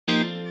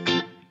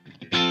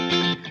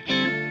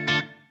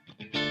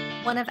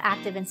One of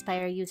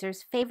ActivInspire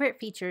users' favorite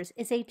features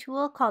is a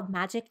tool called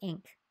Magic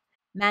Ink.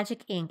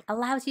 Magic Ink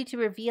allows you to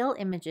reveal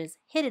images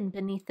hidden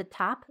beneath the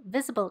top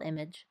visible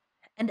image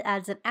and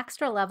adds an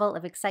extra level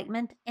of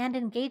excitement and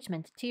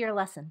engagement to your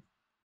lesson.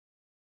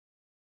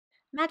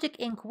 Magic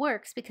Ink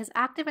works because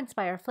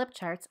ActivInspire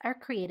flipcharts are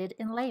created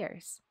in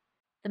layers.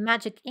 The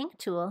Magic Ink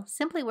tool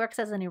simply works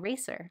as an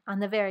eraser on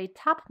the very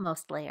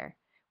topmost layer,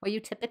 where you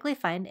typically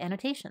find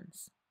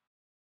annotations.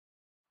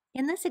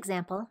 In this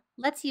example,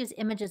 let's use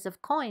images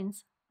of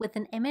coins with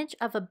an image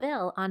of a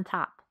bill on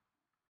top.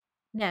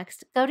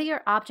 Next, go to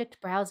your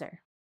object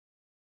browser.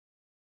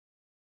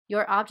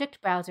 Your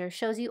object browser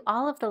shows you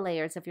all of the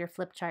layers of your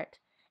flipchart,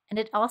 and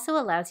it also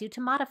allows you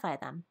to modify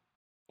them.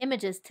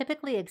 Images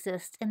typically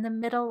exist in the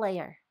middle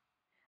layer.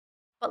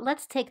 But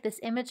let's take this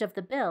image of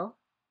the bill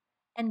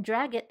and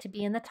drag it to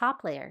be in the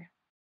top layer.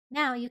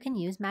 Now you can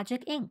use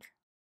Magic Ink.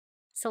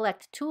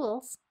 Select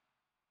Tools,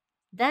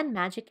 then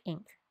Magic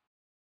Ink.